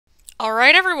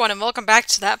Alright everyone, and welcome back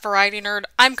to That Variety Nerd.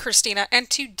 I'm Christina, and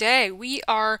today we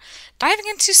are diving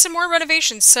into some more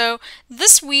renovations. So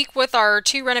this week with our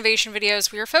two renovation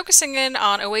videos, we are focusing in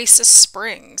on Oasis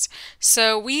Springs.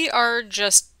 So we are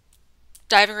just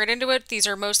diving right into it. These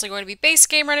are mostly going to be base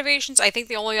game renovations. I think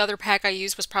the only other pack I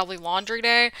used was probably Laundry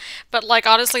Day, but like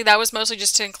honestly that was mostly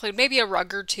just to include maybe a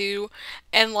rug or two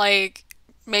and like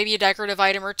maybe a decorative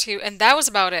item or two, and that was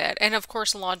about it. And of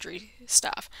course laundry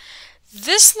stuff.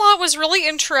 This lot was really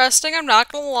interesting, I'm not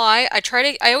gonna lie.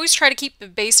 I always try to keep the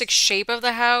basic shape of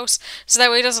the house so that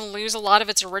way it doesn't lose a lot of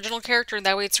its original character and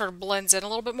that way it sort of blends in a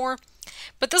little bit more.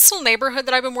 But this little neighborhood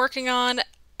that I've been working on,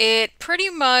 it pretty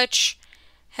much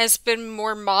has been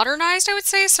more modernized, I would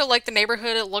say. So like the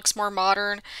neighborhood, it looks more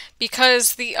modern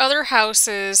because the other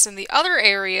houses in the other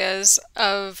areas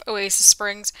of Oasis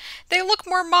Springs, they look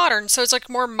more modern. So it's like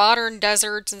more modern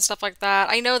deserts and stuff like that.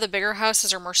 I know the bigger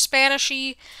houses are more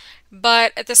Spanishy,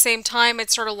 but at the same time,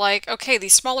 it's sort of like, okay,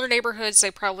 these smaller neighborhoods, they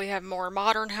probably have more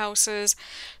modern houses.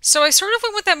 So I sort of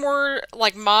went with that more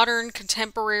like modern,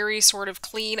 contemporary, sort of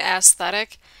clean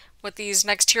aesthetic with these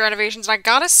next tier renovations. And I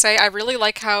gotta say, I really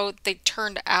like how they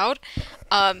turned out.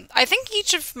 I think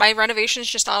each of my renovations,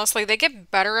 just honestly, they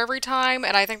get better every time,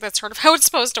 and I think that's sort of how it's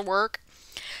supposed to work.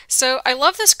 So I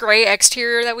love this gray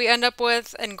exterior that we end up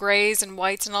with, and grays and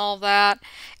whites and all of that.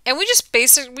 And we just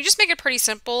make it pretty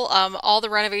simple. All the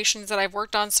renovations that I've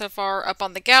worked on so far up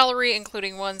on the gallery,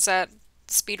 including ones that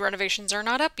speed renovations are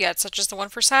not up yet, such as the one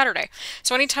for Saturday.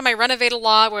 So anytime I renovate a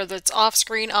lot, whether it's off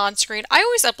screen, on screen, I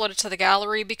always upload it to the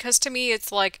gallery because to me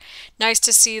it's like nice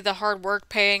to see the hard work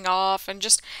paying off and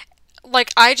just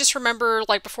like I just remember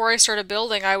like before I started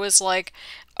building, I was like,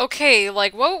 okay,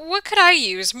 like what could I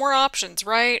use? More options,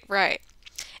 right? Right.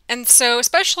 And so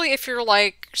especially if you're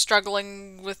like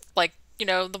struggling with like,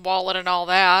 the wallet and all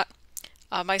that,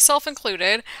 myself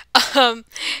included, um,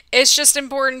 it's just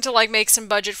important to like make some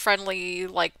budget friendly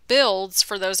like builds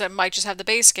for those that might just have the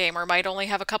base game or might only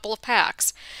have a couple of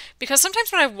packs. Because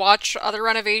sometimes when I watch other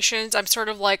renovations, I'm sort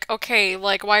of like, okay,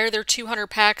 like why are there 200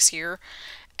 packs here?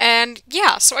 And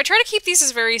yeah, so I try to keep these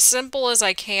as very simple as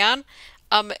I can.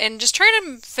 And just try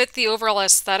to fit the overall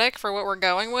aesthetic for what we're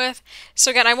going with.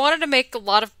 So again, I wanted to make a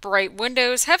lot of bright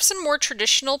windows, have some more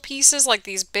traditional pieces like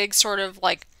these big sort of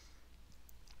like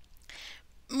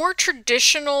more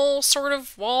traditional sort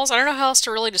of walls. I don't know how else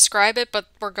to really describe it, but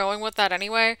we're going with that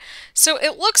anyway. So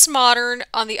it looks modern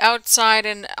on the outside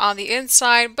and on the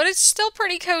inside, but it's still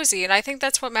pretty cozy, and I think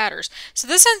that's what matters. So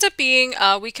this ends up being,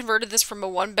 we converted this from a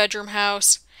one-bedroom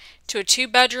house to a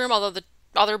two-bedroom, although the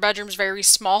other bedroom's very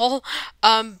small.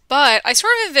 But I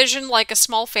sort of envision like a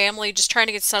small family just trying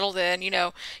to get settled in,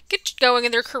 get going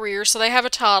in their career. So they have a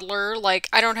toddler. Like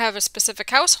I don't have a specific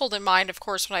household in mind, of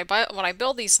course, when I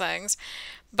build these things,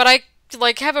 but I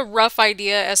like have a rough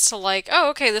idea as to like, oh,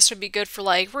 okay, this would be good for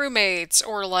like roommates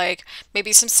or like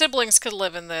maybe some siblings could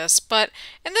live in this. But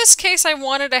in this case, I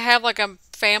wanted to have like a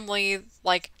family,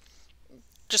 like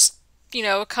just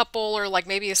a couple or like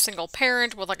maybe a single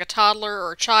parent with like a toddler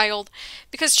or a child,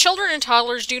 because children and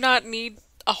toddlers do not need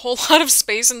a whole lot of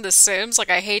space in The Sims. Like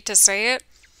I hate to say it,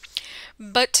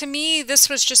 but to me, this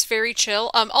was just very chill.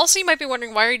 Also, you might be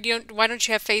wondering why don't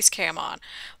you have face cam on?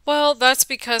 Well, that's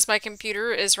because my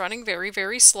computer is running very,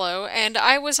 very slow, and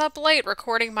I was up late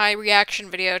recording my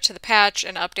reaction video to the patch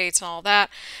and updates and all that.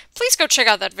 Please go check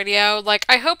out that video. Like,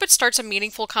 I hope it starts a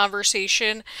meaningful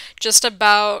conversation just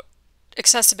about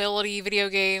accessibility, video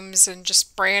games, and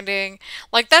just branding.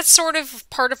 Like that's sort of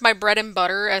part of my bread and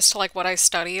butter as to like what I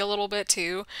study a little bit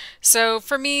too. So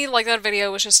for me, like that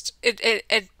video was just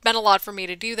it meant a lot for me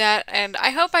to do that, and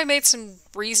I hope I made some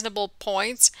reasonable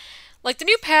points. Like the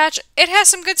new patch, it has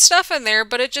some good stuff in there,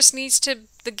 but it just needs to,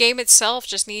 the game itself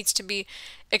just needs to be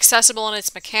accessible in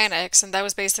its mechanics, and that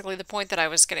was basically the point that I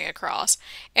was getting across.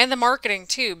 And the marketing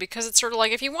too, because it's sort of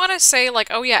like if you want to say like,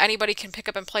 oh yeah, anybody can pick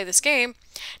up and play this game,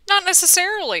 not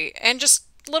necessarily, and just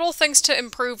little things to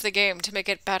improve the game to make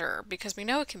it better, because we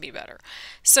know it can be better.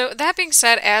 So that being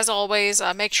said, as always,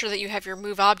 make sure that you have your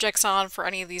move objects on for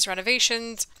any of these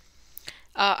renovations.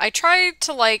 I try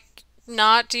to like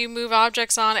not do move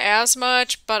objects on as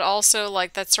much, but also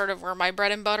like that's sort of where my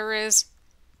bread and butter is.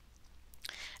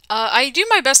 I do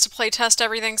my best to play test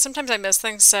everything. Sometimes I miss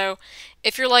things, so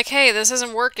if you're like, hey, this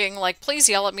isn't working, like please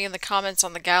yell at me in the comments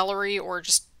on the gallery or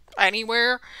just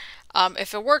anywhere.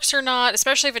 If it works or not,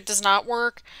 especially if it does not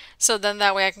work, so then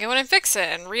that way I can go in and fix it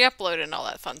and re-upload it and all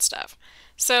that fun stuff.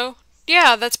 So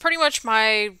yeah, that's pretty much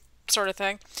my sort of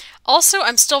thing. Also,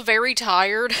 I'm still very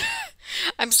tired.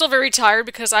 I'm still very tired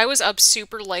because I was up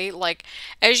super late. Like,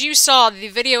 as you saw, the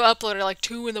video uploaded at like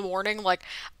 2 in the morning. Like,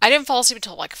 I didn't fall asleep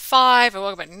until like 5. I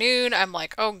woke up at noon. I'm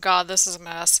like, oh God, this is a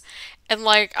mess. And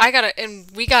like,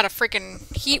 we got a freaking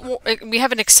we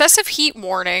have an excessive heat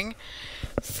warning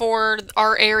for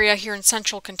our area here in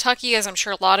central Kentucky, as I'm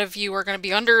sure a lot of you are going to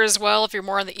be under as well if you're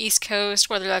more on the East Coast,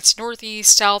 whether that's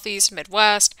Northeast, Southeast,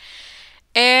 Midwest.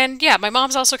 And yeah, my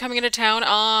mom's also coming into town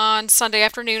on Sunday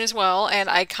afternoon as well, and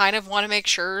I kind of want to make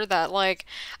sure that like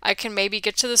I can maybe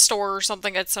get to the store or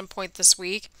something at some point this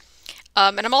week.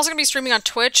 And I'm also going to be streaming on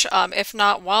Twitch, if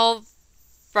not while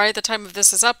right at the time of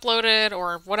this is uploaded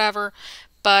or whatever.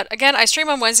 But again, I stream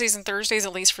on Wednesdays and Thursdays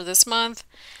at least for this month.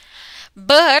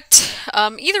 But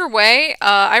either way,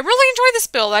 I really enjoy this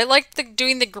build. I like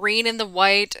doing the green and the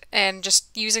white and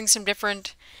just using some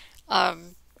different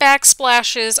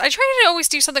backsplashes. I try to always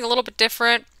do something a little bit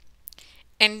different.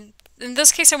 And in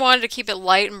this case, I wanted to keep it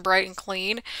light and bright and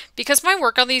clean because my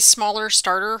work on these smaller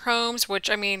starter homes, which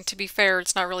I mean, to be fair,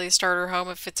 it's not really a starter home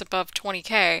if it's above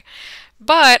 20K.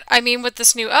 But I mean, with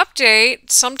this new update,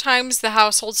 sometimes the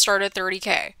households start at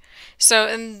 30K. So,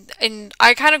 and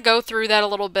I kind of go through that a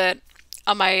little bit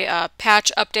on my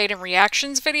patch update and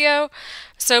reactions video.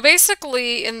 So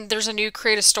basically, there's a new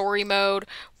create a story mode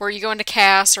where you go into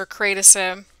cast or create a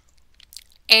sim,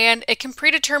 and it can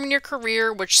predetermine your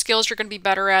career, which skills you're going to be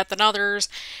better at than others,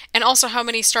 and also how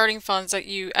many starting funds that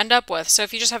you end up with. So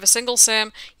if you just have a single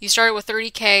sim, you start with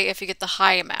 30K if you get the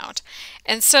high amount.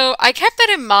 And so I kept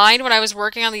that in mind when I was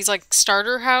working on these like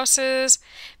starter houses,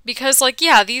 because like,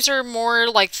 yeah, these are more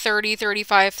like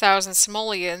 35,000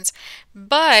 simoleons,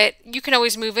 but you can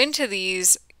always move into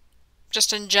these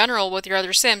just in general with your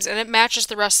other sims, and it matches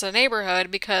the rest of the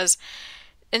neighborhood because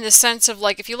in the sense of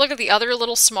like if you look at the other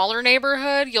little smaller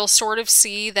neighborhood, you'll sort of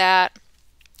see that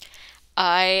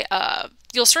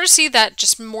you'll sort of see that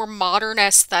just more modern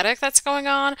aesthetic that's going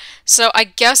on. So I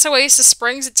guess Oasis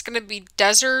Springs, it's going to be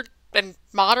desert and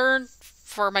modern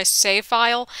for my save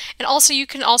file. And also you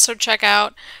can also check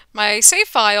out my save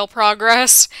file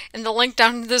progress in the link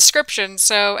down in the description.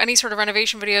 So any sort of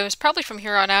renovation videos, probably from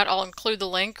here on out, I'll include the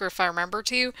link, or if I remember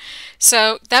to.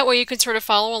 So that way you can sort of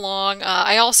follow along.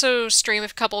 I also stream a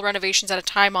couple renovations at a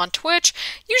time on Twitch,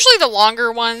 usually the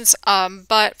longer ones,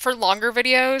 but for longer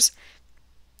videos,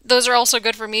 those are also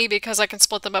good for me because I can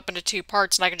split them up into 2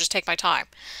 parts and I can just take my time.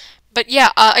 But yeah,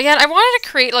 again, I wanted to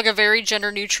create like a very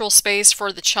gender neutral space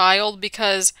for the child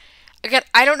because, again,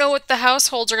 I don't know what the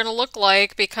households are going to look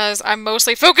like because I'm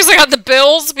mostly focusing on the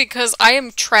builds because I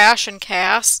am trash in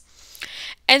CAS.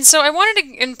 And so I wanted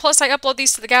to, and plus I upload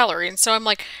these to the gallery, and so I'm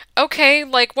like, okay,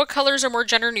 like what colors are more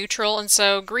gender neutral? And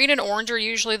so green and orange are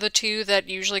usually the two that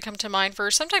usually come to mind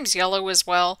first, sometimes yellow as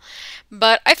well.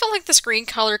 But I felt like this green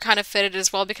color kind of fitted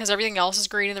as well because everything else is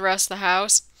green in the rest of the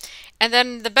house. And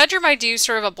then the bedroom I do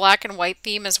sort of a black and white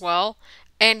theme as well.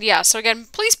 And yeah, so again,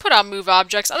 please put on move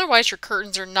objects, otherwise your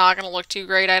curtains are not going to look too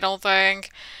great, I don't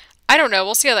think. I don't know,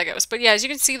 we'll see how that goes. But yeah, as you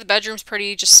can see, the bedroom's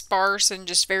pretty just sparse and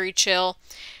just very chill.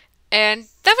 And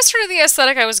that was sort of the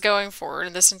aesthetic I was going for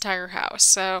in this entire house.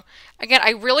 So again,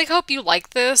 I really hope you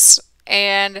like this.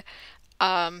 And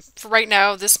for right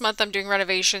now, this month I'm doing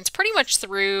renovations pretty much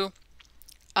through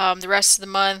the rest of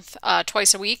the month,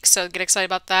 twice a week. So get excited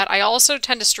about that. I also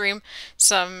tend to stream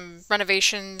some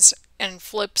renovations and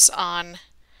flips on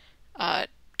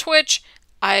Twitch.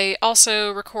 I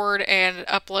also record and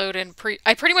upload and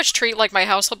I pretty much treat like my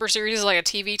House Flipper series as like a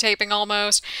TV taping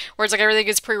almost, where it's like everything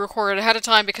gets pre-recorded ahead of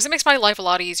time because it makes my life a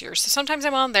lot easier. So sometimes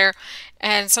I'm on there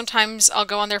and sometimes I'll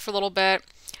go on there for a little bit.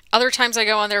 Other times I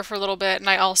go on there for a little bit and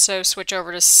I also switch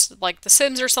over to like The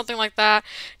Sims or something like that,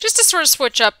 just to sort of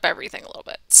switch up everything a little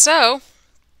bit. So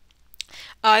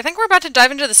I think we're about to dive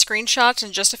into the screenshots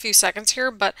in just a few seconds here,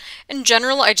 but in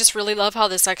general, I just really love how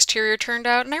this exterior turned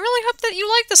out, and I really hope that you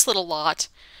like this little lot.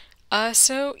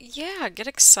 So yeah, get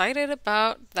excited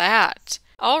about that.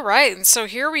 Alright, and so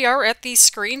here we are at these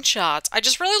screenshots. I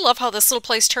just really love how this little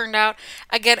place turned out.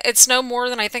 Again, it's no more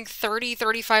than I think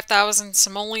 35,000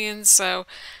 simoleons, so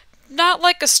not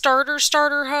like a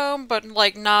starter home, but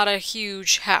like not a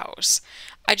huge house.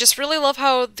 I just really love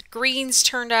how the greens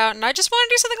turned out, and I just want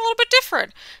to do something a little bit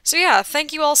different. So yeah,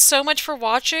 thank you all so much for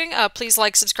watching. Please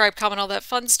like, subscribe, comment, all that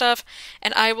fun stuff,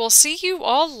 and I will see you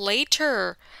all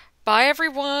later. Bye,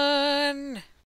 everyone!